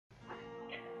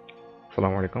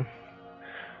আসসালামু আলাইকুম।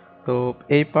 তো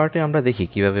এই পার্টে আমরা দেখি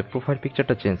কিভাবে প্রোফাইল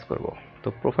পিকচারটা চেঞ্জ করব। তো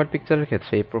প্রোফাইল পিকচারের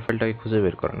ক্ষেত্রে এই প্রোফাইলটাকে খুঁজে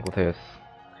বের করেন কোথায় আছে।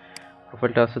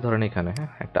 প্রোফাইলটা আছে ধরেন এখানে,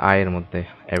 হ্যাঁ, একটা আয়ের মধ্যে,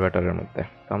 অ্যাভাটারের মধ্যে।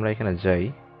 তো আমরা এখানে যাই,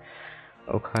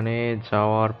 ওখানে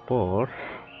যাওয়ার পর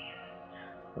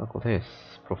কোথায়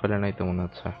প্রোফাইলে নাই তো মনে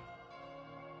হচ্ছে।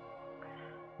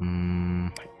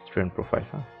 স্টুডেন্ট প্রোফাইল,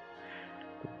 হ্যাঁ।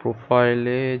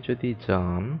 প্রোফাইলে যদি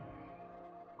যান,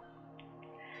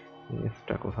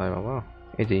 ইমেজটা কোথায় বাবা,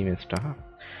 এই যে ইমেজটা, হ্যাঁ।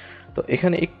 তো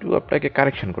এখানে একটু আপনাকে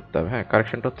কারেকশন করতে হবে, হ্যাঁ।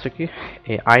 কারেকশনটা হচ্ছে কি,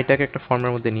 এই আইটাকে একটা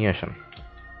ফর্মের মধ্যে নিয়ে আসেন,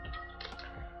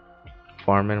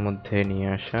 ফর্মের মধ্যে নিয়ে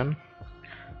আসেন।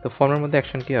 তো ফর্মের মধ্যে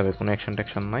অ্যাকশন কি হবে, কোনো অ্যাকশন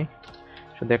ট্যাকশন নাই,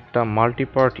 শুধু একটা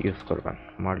মাল্টিপার্ট ইউজ করবেন।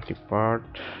 মাল্টিপার্ট,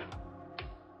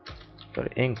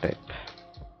 সরি, এং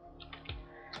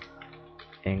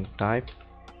টাইপ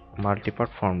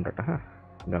মাল্টিপার্ট ফর্ম ডাটা, হ্যাঁ।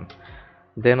 ডান।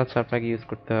 দেন হচ্ছে আপনাকে ইউজ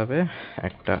করতে হবে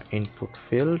একটা ইনপুট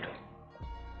ফিল্ড।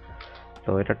 তো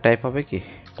এটা টাইপ হবে কি,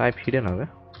 টাইপ হিডেন হবে,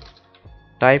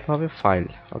 টাইপ হবে ফাইল,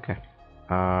 ওকে।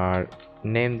 আর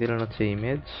নেম দিলেন হচ্ছে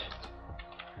ইমেজ,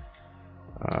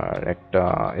 আর একটা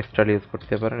স্টাইল ইউজ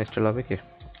করতে পারেন। স্টাইল হবে কি,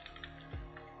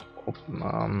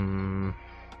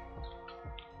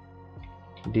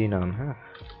 ডিনান, হ্যাঁ।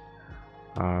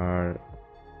 আর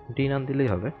ডিনান দিলেই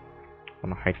হবে,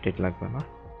 কোনো হাইট টাইট লাগবে না।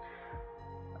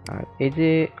 আর এই যে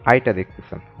আইটা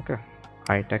দেখতেছেন, ওকে,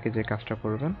 আইটাকে যে কাজটা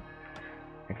করবেন,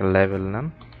 একটা লেভেল নেন,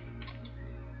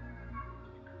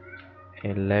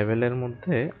 এই লেভেলের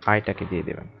মধ্যে আইটাকে দিয়ে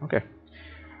দেবেন, ওকে।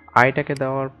 আইটাকে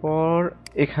দেওয়ার পর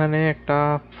এখানে একটা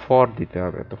ফর দিতে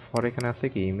হবে। তো ফর এখানে আছে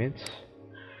কি, ইমেজ,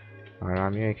 আর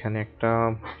আমিও এখানে একটা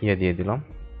ইয়ে দিয়ে দিলাম,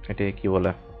 এটা কি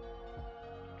বলে,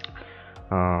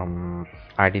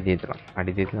 আইডি দিয়ে দিলাম।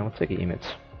 আইডি দিয়ে দিলাম হচ্ছে কি, ইমেজ।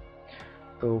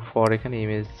 তো ফর এখানে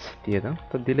ইমেজ দিয়ে দাও।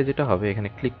 তো দিলে যেটা হবে, এখানে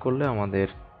ক্লিক করলে আমাদের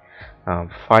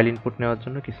ফাইল ইনপুট নেওয়ার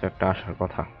জন্য কিছু একটা আসার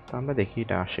কথা। তো আমরা দেখি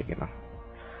এটা আসে কিনা।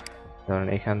 ধরেন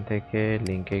এখান থেকে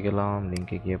লিঙ্কে গেলাম,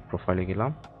 লিঙ্কে গিয়ে প্রোফাইলে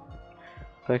গেলাম।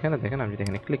 তো এখানে দেখেন, আমি যদি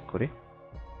এখানে ক্লিক করি,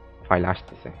 ফাইল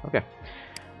আসতেছে, ওকে।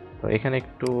 তো এখানে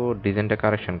একটু ডিজাইনটা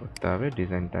কারেকশন করতে হবে।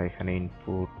 ডিজাইনটা এখানে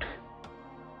ইনপুট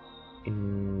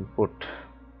ইনপুট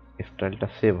স্টাইলটা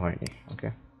সেভ হয়নি, ওকে,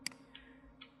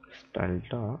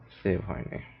 স্টাইলটা সেভ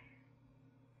হয়নি,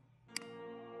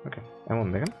 ওকে। এমন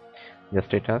দেখেন,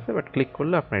 জাস্ট এটা আছে, বাট ক্লিক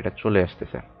করলে আপনার এটা চলে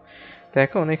আসতেছে। তো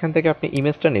এখন এখান থেকে আপনি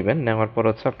ইমেজটা নেবেন, নেওয়ার পর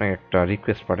হচ্ছে আপনাকে একটা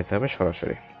রিকোয়েস্ট পাঠাতে হবে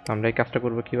সরাসরি। তো আমরা এই কাজটা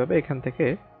করবো কিভাবে, এখান থেকে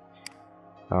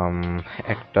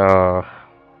একটা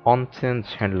অন চেঞ্জ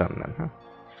হ্যান্ডলার নেন, হ্যাঁ।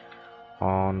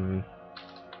 অন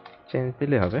চেঞ্জ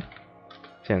দিলে হবে,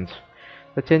 চেঞ্জ।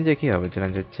 তো চেঞ্জে কি হবে,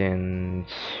 জানেন যে চেঞ্জ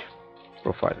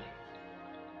প্রোফাইল।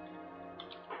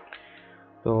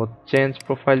 তো চেঞ্জ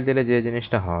প্রোফাইল দিলে যে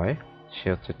জিনিসটা হয়, সে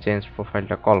হচ্ছে চেঞ্জ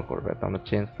প্রোফাইলটা কল করবে। তো আমরা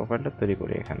চেঞ্জ প্রোফাইলটা তৈরি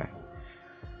করি এখানে,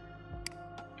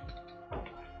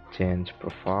 চেঞ্জ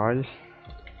প্রোফাইল,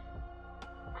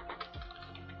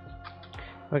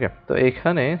 ওকে। তো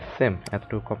এখানে সেম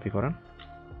এতটুকু কপি করেন,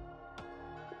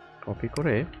 কপি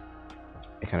করে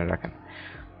এখানে রাখেন।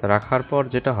 তো রাখার পর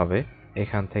যেটা হবে,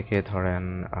 এখান থেকে ধরেন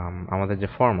আমাদের যে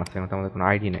ফর্ম আছে, এখানে আমাদের কোনো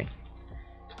আইডি নেই,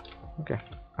 ওকে।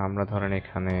 আমরা ধরেন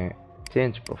এখানে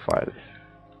চেঞ্জ প্রোফাইল,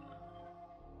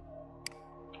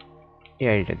 এই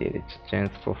আইডিটা দিয়ে দিচ্ছি, change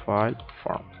profile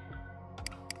form.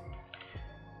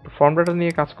 Form data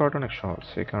নিয়ে কাজ করাটা অনেক সহজ,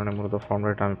 এই কারণে মূলত ফর্ম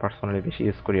ডাটা আমি পার্সোনালি বেশি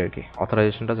ইউজ করি আর কি।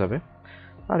 অথরাইজেশনটা যাবে,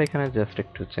 আর এখানে জাস্ট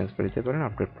একটু চেঞ্জ করে দিতে পারেন,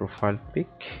 আপডেট প্রোফাইল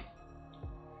পিক,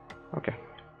 ওকে।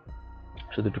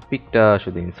 শুধু একটু পিকটা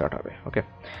শুধু ইনসার্ট হবে, ওকে।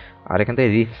 আর এখান থেকে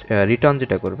রিটার্ন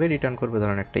যেটা করবে, রিটার্ন করবে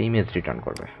ধরেন একটা ইমেজ রিটার্ন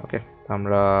করবে, ওকে। তো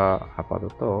আমরা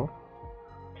আপাতত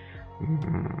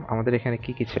আমাদের এখানে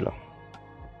কি কি ছিল,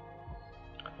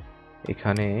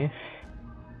 এখানে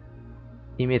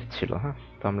ইমেজ ছিল, হ্যাঁ।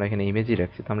 তো আমরা এখানে ইমেজই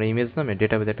রাখছি। তো আমরা ইমেজ নামে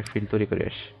ডেটাবেজে একটা ফিল্ড তৈরি করে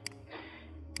আসি।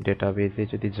 ডেটাবেজে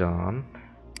যদি যান,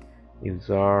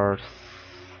 ইউজার্স,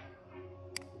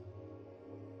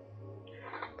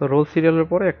 তো রোল সিরিয়ালের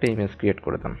পরে একটা ইমেজ ক্রিয়েট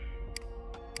করে দেন,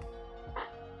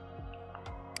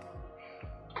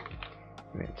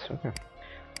 ওকে।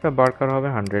 এটা বার্কার হবে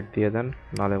 100 দিয়ে দেন,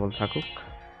 নালেবল থাকুক,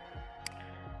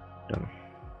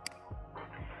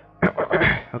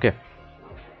 ওকে।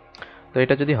 তো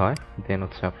এটা যদি হয়, দেন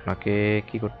হচ্ছে আপনাকে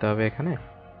কি করতে হবে এখানে,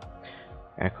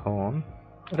 এখন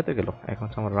এটা তো গেল, এখন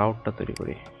হচ্ছে আমার রাউটটা তৈরি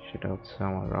করি। সেটা হচ্ছে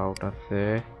আমার রাউট আছে,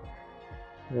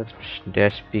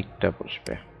 ড্যাশ পিকটা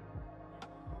বসবে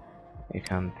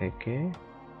এখান থেকে,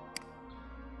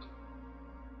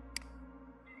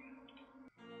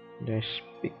 ড্যাশ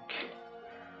পিক,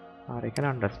 আর এখানে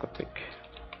আন্ডারস্কোর পিক,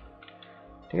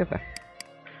 ঠিক আছে।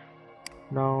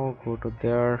 নাও গো টু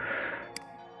দেয়ার।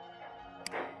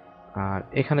 আর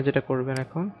এখানে যেটা করবেন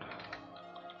এখন,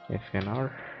 fnr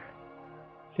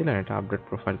দিলেন, এটা আপডেট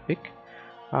প্রোফাইল পিক।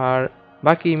 আর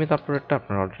বাকি ইমেজ আপলোডটা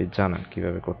আপনারা অলরেডি জানেন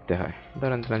কিভাবে করতে হয়।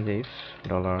 ধরেন দিলেন যে if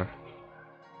dollar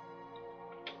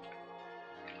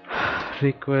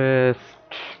request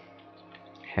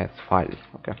has file.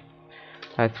 Okay,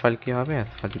 has file কি হবে?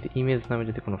 হ্যাজ ফাইল যদি ইমেজ নামে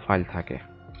যদি কোনো ফাইল থাকে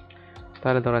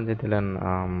তাহলে ধরেন যে দিলেন,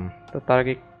 তো তার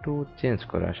আগে একটু চেঞ্জ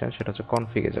করে আসেন, সেটা হচ্ছে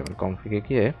কনফিগে যাবেন। কনফিগে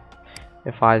গিয়ে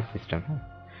ফাইল সিস্টেম, হ্যাঁ,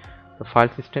 তো ফাইল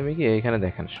সিস্টেমে গিয়ে এখানে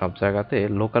দেখেন সব জায়গাতে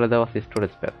লোকালে দেওয়া আছে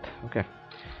স্টোরেজ প্যাথ। ওকে,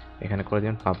 এখানে করে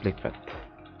দিবেন পাবলিক প্যাথ,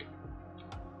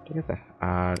 ঠিক আছে।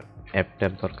 আর অ্যাপ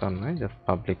ট্যাপ দরকার নয়, জাস্ট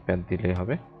পাবলিক প্যাথ দিলেই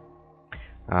হবে।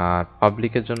 আর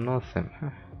পাবলিকের জন্য সেম,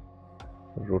 হ্যাঁ,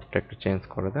 রুটটা একটু চেঞ্জ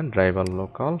করে দেন, ড্রাইভার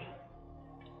লোকাল,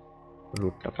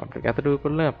 রুটটা পাবলিক। এতটুকু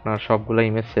করলে আপনার সবগুলো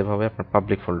ইমেজ সেভ হবে আপনার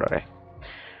পাবলিক ফোল্ডারে।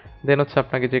 দেন হচ্ছে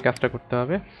আপনাকে যে কাজটা করতে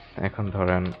হবে, এখন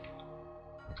ধরেন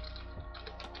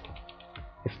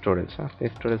স্টোরেজ, হ্যাঁ,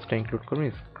 স্টোরেজটা ইনক্লুড করুন,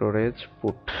 স্টোরেজ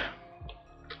পুট।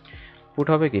 পুট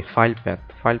হবে কি ফাইল প্যাথ।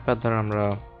 ফাইল প্যাথ ধরেন আমরা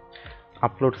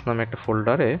আপলোডস নামে একটা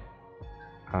ফোল্ডারে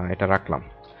এটা রাখলাম।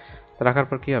 তো রাখার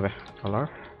পর কি হবে, ডলার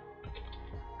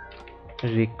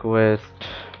রিকোয়েস্ট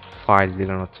ফাইল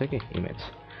দিলেন হচ্ছে কি ইমেজ।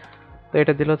 তো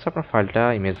এটা দিলে হচ্ছে আপনার ফাইলটা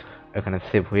ইমেজ এখানে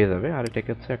সেভ হয়ে যাবে। আর এটাকে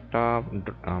হচ্ছে একটা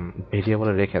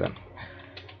ভেরিয়েবলে রেখে দেন,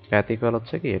 প্যাথ ইকুয়াল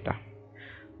হচ্ছে কি এটা।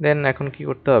 দেন এখন কি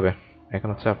করতে হবে, এখন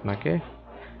হচ্ছে আপনাকে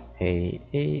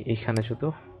এইখানে শুধু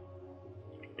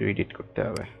একটু এডিট করতে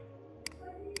হবে।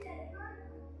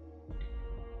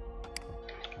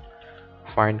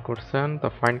 ফাইন্ড করছেন, তো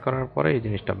ফাইন্ড করার পরে এই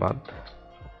জিনিসটা বাদ,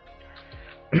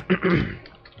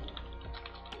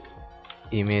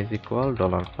 image equal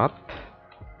dollar path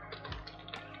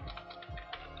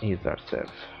user save.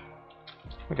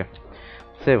 ওকে,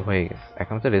 সেভ হয়ে গেছে।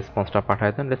 এখন হচ্ছে রেসপন্সটা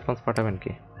পাঠায় দেন। রেসপন্স পাঠাবেন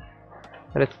কি,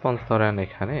 রেসপন্স ধরেন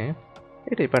এখানে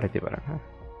এটাই পাঠাতে পারেন, হ্যাঁ,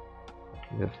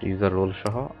 জাস্ট ইউজার রোল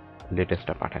সহ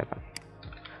লেটেস্টটা পাঠায় দেন,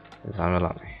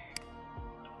 ঝামেলা নেই,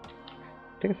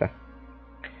 ঠিক আছে।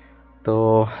 তো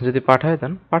যদি পাঠায়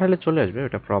দেন, পাঠালে চলে আসবে,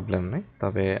 ওটা প্রবলেম নেই।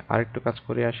 তবে আরেকটু কাজ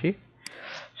করে আসি,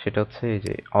 সেটা হচ্ছে এই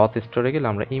যে অথ স্টোরে গেলে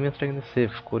আমরা ইমেজটা কিন্তু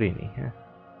সেভ করিনি, হ্যাঁ,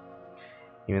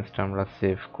 ইমেজটা আমরা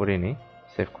সেভ করিনি।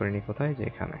 সেভ করিনি কোথায়, যে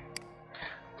এখানে।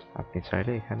 আপনি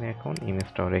চাইলে এখানে এখন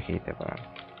ইমেজটাও রেখে দিতে পারেন।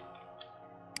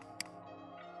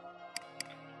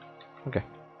 ওকে,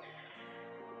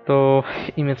 তো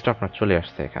ইমেজটা আপনার চলে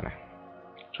আসছে, এখানে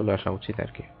চলে আসা উচিত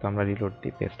আর কি। তো আমরা রিলোড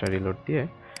দিই, পেজটা রিলোড দিয়ে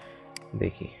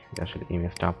দেখি যে আসলে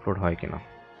ইমেজটা আপলোড হয় কিনা।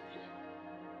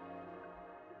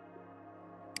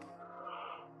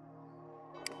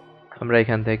 আমরা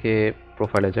এখান থেকে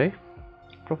প্রোফাইলে যাই,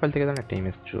 প্রোফাইল থেকে ধরেন একটা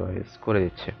ইমেজ চয়েস করে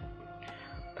দিচ্ছে।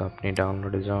 তো আপনি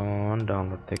ডাউনলোডে যান,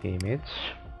 ডাউনলোড থেকে ইমেজ,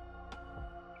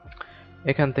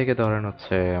 এখান থেকে ধরেন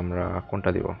হচ্ছে আমরা কোনটা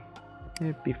দিব,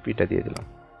 পিপিটা দিয়ে দিলাম।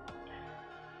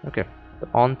 ওকে, তো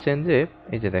অন চেঞ্জে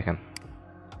এই যে দেখেন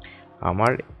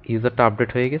আমার ইউজারটা আপডেট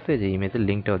হয়ে গেছে, যে ইমেজের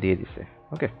লিঙ্কটাও দিয়ে দিছে।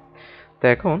 ওকে, তো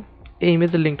এখন এই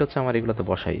ইমেজের লিঙ্কটা হচ্ছে আমার এগুলোতে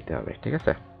বসাই দিতে হবে, ঠিক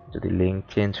আছে। যদি লিঙ্ক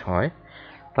চেঞ্জ হয়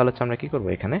তাহলে হচ্ছে আমরা কি করব,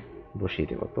 এখানে বসিয়ে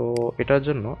দেব। তো এটার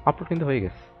জন্য আপলোড কিন্তু হয়ে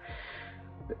গেছে।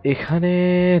 এখানে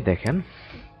দেখেন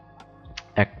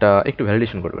একটা একটু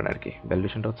ভ্যালিডেশন করবেন আর কি।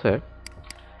 ভ্যালিডেশনটা হচ্ছে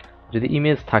যদি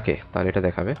ইমেজ থাকে তাহলে এটা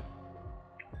দেখাবে,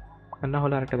 আর না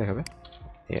হলে আরেকটা দেখাবে,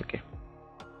 এই আর কি।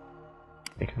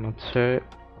 এখানে হচ্ছে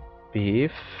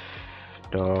পিএফ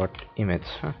ডট ইমেজ,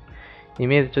 হ্যাঁ,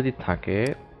 ইমেজ যদি থাকে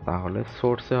তাহলে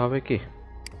সোর্সে হবে কি,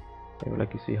 এগুলো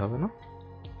কিছুই হবে না।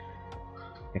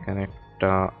 এখানে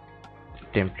একটা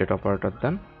টেমপ্লেট অপারেটর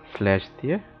দেন, স্ল্যাশ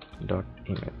দিয়ে ডট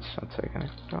ইমেজ। আচ্ছা, এখানে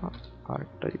একটা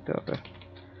আরেকটা দিতে হবে,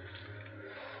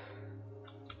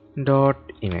 ডট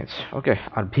ইমেজ। ওকে,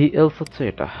 আর ভিএলস হচ্ছে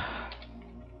এটা,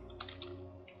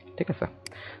 ঠিক আছে।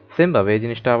 সেম ভাবে এই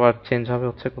জিনিসটা আবার চেঞ্জ হবে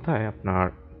হচ্ছে কোথায়, আপনার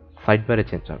সাইড বারে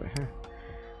চেঞ্জ হবে, হ্যাঁ।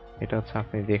 এটা হচ্ছে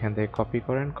আপনি যদি এখান থেকে কপি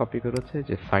করেন, কপি করে হচ্ছে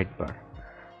যে সাইড বার,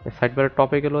 সাইড বারের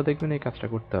টপে গেলেও দেখবেন এই কাজটা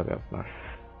করতে হবে আপনার,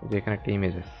 যে এখানে একটা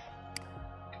ইমেজেস,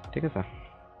 ঠিক আছে।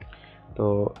 তো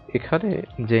এখানে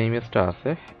যে ইমেজটা আছে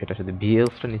এটা শুধু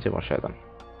ভিএলসটা নিচে বসায় দেন,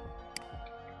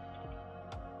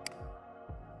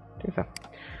 ঠিক আছে।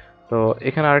 তো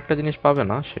এখানে আরেকটা জিনিস পাবে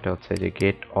না, সেটা হচ্ছে যে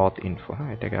গেট অথ ইনফো, হ্যাঁ,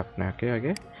 এটাকে আপনাকে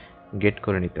আগে গেট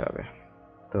করে নিতে হবে।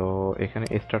 তো এখানে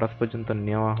স্ট্যাটাস পর্যন্ত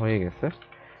নেওয়া হয়ে গেছে,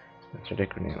 সেটা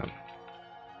একটু নিয়ে নেন।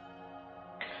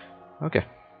 ওকে,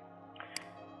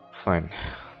 ফাইন।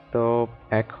 তো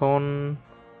এখন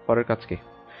পরের কাজ কি,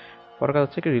 পরের কাজ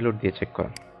হচ্ছে কি রিলোড দিয়ে চেক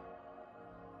করা।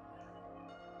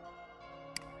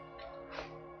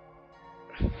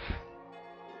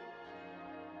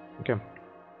 ওকে,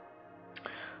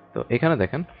 তো এখানে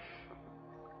দেখেন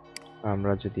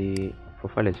আমরা যদি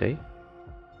প্রোফাইলে যাই,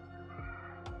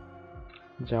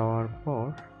 যাওয়ার পর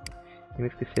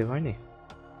ইমেজ কি সেভ হয়নি?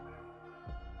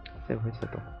 সেভ হয়েছে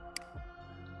তো।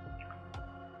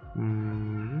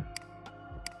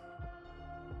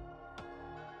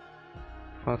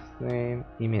 First name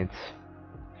image.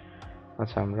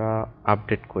 আচ্ছা, আমরা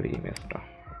আপডেট করি ইমেজটা।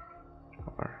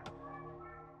 আবার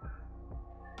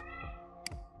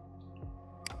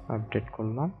আপডেট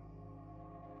করলাম।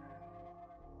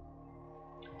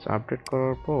 আচ্ছা, আপডেট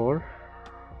করার পর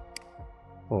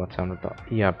আচ্ছা, আমরা তো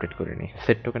আপডেট করিনি,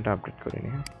 সেট টোকেনটা আপডেট করিনি।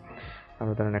 হ্যাঁ,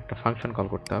 আমরা ধরেন একটা ফাংশন কল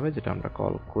করতে হবে যেটা আমরা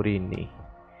কল করিনি,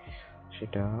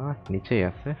 সেটা নিচেই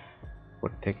আছে।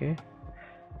 উপর থেকে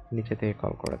নিচে থেকে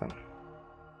কল করে দেন।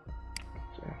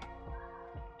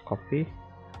 Copy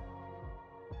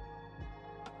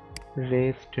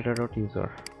raise data.user।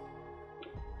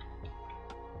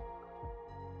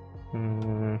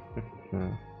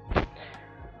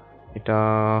 এটা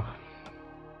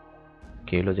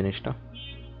কি হলো জিনিসটা?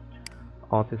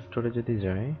 auth স্টোরে যদি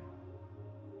যাই,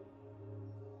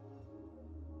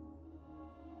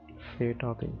 set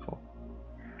auth info,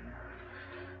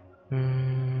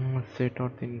 set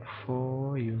auth info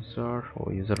user,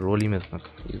 user role image না,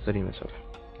 user image হবে।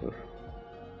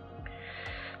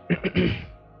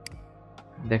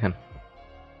 দেখেন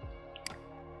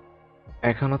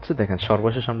এখন হচ্ছে, দেখেন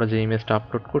সর্বশেষ আমরা যে ইমেজটা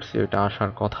আপলোড করছি ওইটা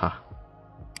আসার কথা।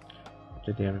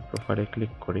 যদি আমি প্রোফাইলে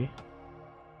ক্লিক করি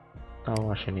তাও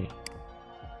আসেনি।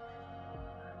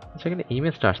 সেখানে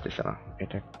ইমেজটা আসতেছে না,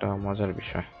 এটা একটা মজার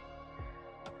বিষয়।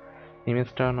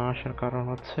 ইমেজটা না আসার কারণ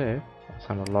হচ্ছে, আচ্ছা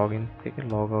আমরা লগ ইন থেকে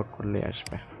লগ আউট করলে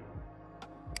আসবে।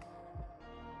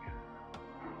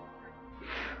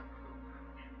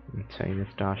 আচ্ছা,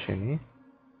 ইমেজটা আসেনি।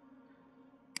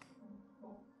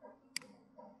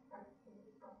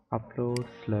 Upload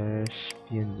slash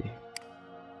PNG.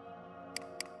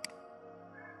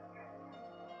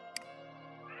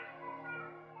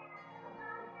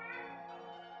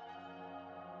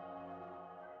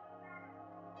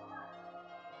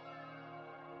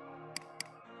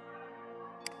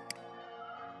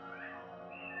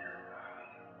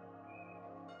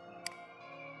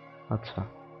 আচ্ছা,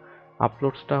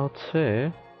 আপলোডটা হচ্ছে,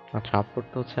 আচ্ছা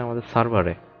আপলোডটা হচ্ছে আমাদের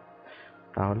সার্ভারে।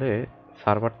 তাহলে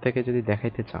সার্ভার থেকে যদি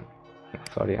দেখাইতে চান,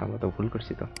 সরি আমরা তো ভুল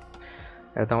করছি, তো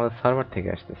এটা তো আমাদের সার্ভার থেকে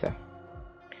আসতেছে।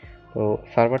 তো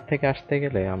সার্ভার থেকে আসতে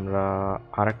গেলে আমরা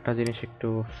আরেকটা জিনিস একটু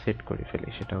সেট করে ফেলি,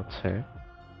 সেটা হচ্ছে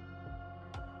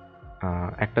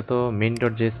একটা তো মেইন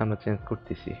ডট জেএস আমরা চেঞ্জ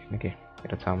করতেছি নাকি,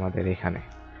 এটা হচ্ছে আমাদের এখানে।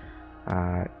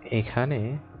 আর এখানে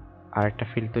আরেকটা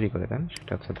ফিল্ড তৈরি করে দেন,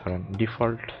 সেটা হচ্ছে ধরেন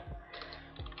ডিফল্ট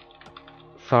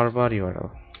সার্ভার ইউআরএল।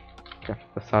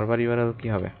 তো সার্ভার ইউআরএল কি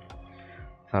হবে?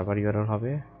 সার্ভার ইউআরএল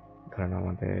হবে ধরেন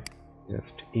আমাদের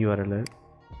জাস্ট ইউআরএল এর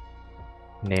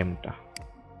নেমটা।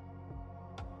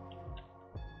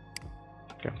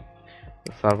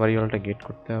 সার্ভার ইউআরএলটা গেট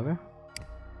করতে হবে।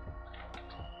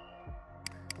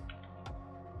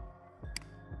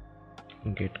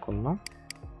 গেট করলাম।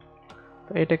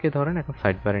 তো এটাকে ধরেন এখন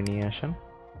সাইড বারে নিয়ে আসেন।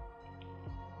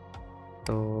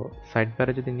 তো সাইড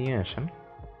বারে যদি নিয়ে আসেন,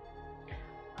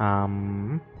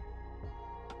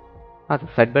 আচ্ছা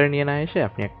সাইড বারে নিয়ে না এসে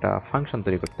আপনি একটা ফাংশন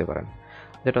তৈরি করতে পারেন,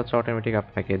 যেটা হচ্ছে অটোমেটিক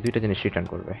আপনাকে দুইটা জিনিস রিটার্ন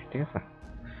করবে। ঠিক আছে,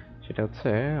 সেটা হচ্ছে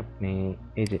আপনি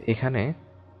এই যে এখানে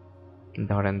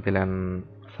ধরেন দিলেন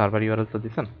সার্ভার ইউআরএল তো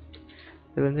দিচ্ছেন,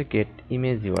 দিলেন যে গেট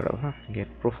ইমেজ ইউআরএল। হ্যাঁ, gate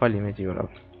profile image URL.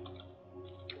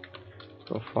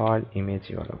 Profile image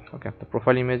URL. ওকে, তো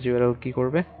প্রোফাইল ইমেজ ইউআরএল কি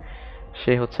করবে?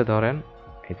 সে হচ্ছে ধরেন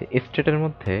এই যে স্টেটের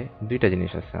মধ্যে দুইটা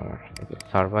জিনিস আছে আমার, এই যে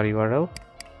সার্ভার ইউআরএল,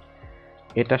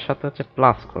 এটার সাথে হচ্ছে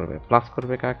প্লাস করবে। প্লাস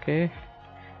করবে কাকে?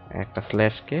 একটা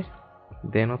স্ল্যাশকে।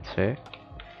 দেন হচ্ছে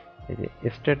এই যে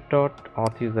স্টেট ডট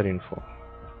অথ ইউজার ইনফো।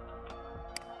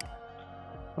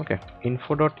 ওকে,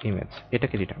 ইনফো ডট ইমেজ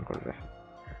এটাকে রিটার্ন করবে।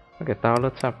 ওকে, তাহলে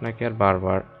হচ্ছে আপনাকে আর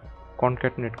বারবার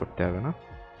কনক্যাটিনেট করতে হবে না।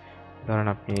 ধরেন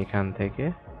আপনি এখান থেকে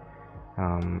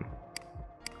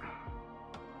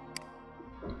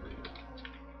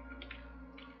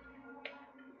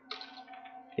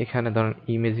এখানে ধরেন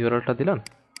ইমেজ ইউআরএলটা দিলেন,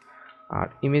 আর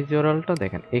ইমেজ ইউআরএলটা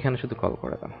দেখেন এখানে শুধু কল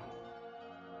করে দেন,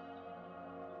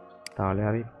 তাহলে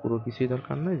আর পুরো কিছুই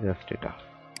দরকার নয়, জাস্ট এটা।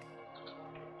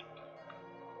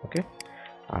 ওকে,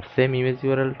 আর সেম ইমেজ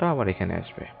ইউআরএলটা আবার এখানে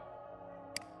আসবে।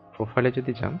 প্রোফাইলে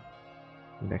যদি যান,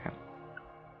 দেখেন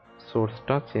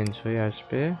সোর্সটা চেঞ্জ হয়ে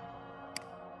আসবে,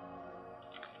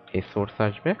 এই সোর্স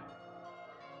আসবে।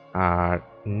 আর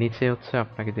নিচে হচ্ছে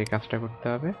আপনাকে যে কাজটা করতে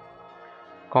হবে,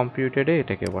 কম্পিউটারে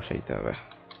এটাকে বসাইতে হবে।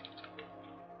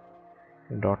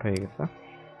 ডট হয়ে গেছে,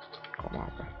 কমা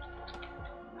হবে।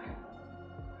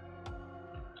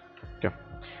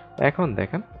 এখন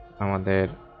দেখেন আমাদের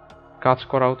কাজ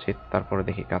করা উচিত, তারপরে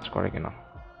দেখি কাজ করে কিনা।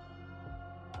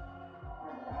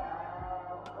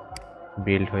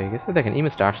 বিল্ড হয়ে গেছে, দেখেন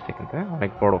ইমেজটা আসছে কিন্তু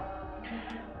অনেক বড়।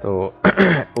 তো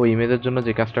ওই ইমেজের জন্য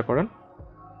যে কাজটা করেন,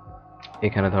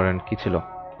 এখানে ধরেন কি ছিল,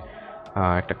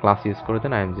 একটা ক্লাস ইউজ করে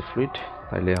দেন আইএমজি ফ্লুইড,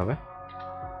 তাইলে হবে।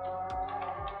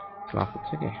 ক্লাস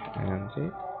হচ্ছে কি আইএমজি,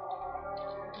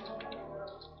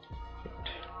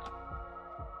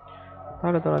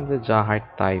 তাহলে ধরেন যে যা হাইট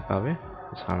তাই পাবে,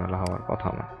 ঝামেলা হওয়ার কথা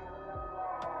না।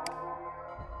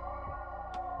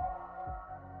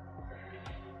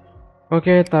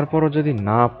 ওকে, তারপরও যদি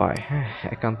না পায়, হ্যাঁ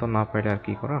একান্ত না পাইলে আর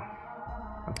কি করা।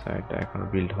 আচ্ছা, এটা এখনো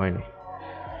বিল্ড হয়নি।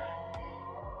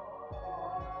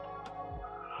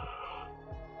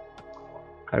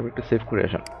 আর একটু সেভ করে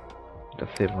আসেন, এটা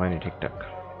সেভ হয়নি ঠিকঠাক।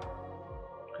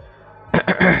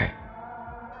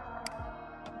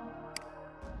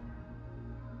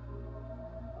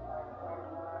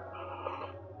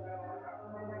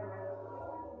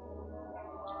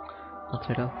 আচ্ছা,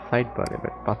 এটা সাইড বারে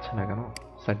পাচ্ছে না কেন?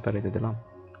 সাইড বারে দিলাম,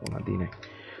 কোনো দিই নাই।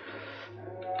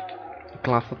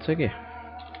 ক্লাস হচ্ছে কি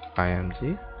আইএমজি,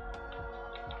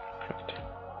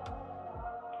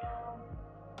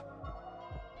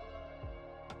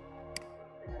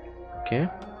 ওকে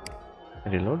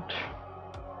রিলোড।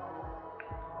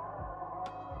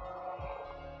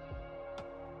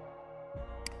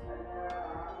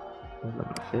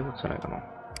 সেভ হচ্ছে না কেন?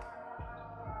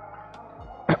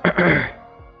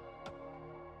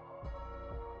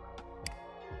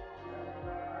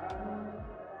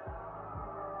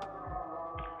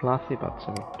 ক্লাসই পাচ্ছে,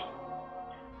 বাট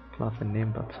ক্লাসের নেম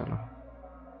পাচ্ছে না।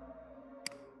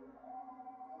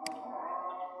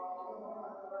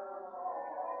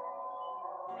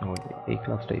 এই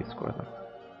ক্লাসটা ইউজ করে দেন।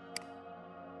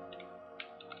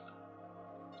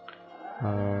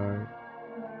 আর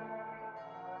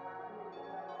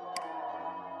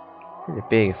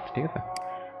পেয়ে গেছে, ঠিক আছে।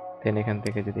 দেন এখান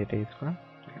থেকে যদি এটা ইউজ করেন,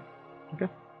 ওকে,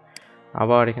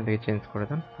 আবার এখান থেকে চেঞ্জ করে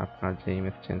দেন আপনার যে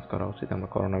ইমেজ চেঞ্জ করা উচিত। আমরা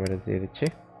করোনা ভাইরাস দিয়ে দিচ্ছি,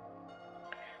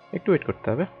 একটু ওয়েট করতে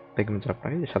হবে, দেখবেন যে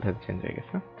আপনার সাথে সাথে চেঞ্জ হয়ে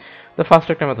গেছে। তো ফার্স্ট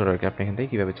একটা মেথড আর কি, আপনি এখান থেকে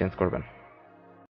কীভাবে চেঞ্জ করবেন।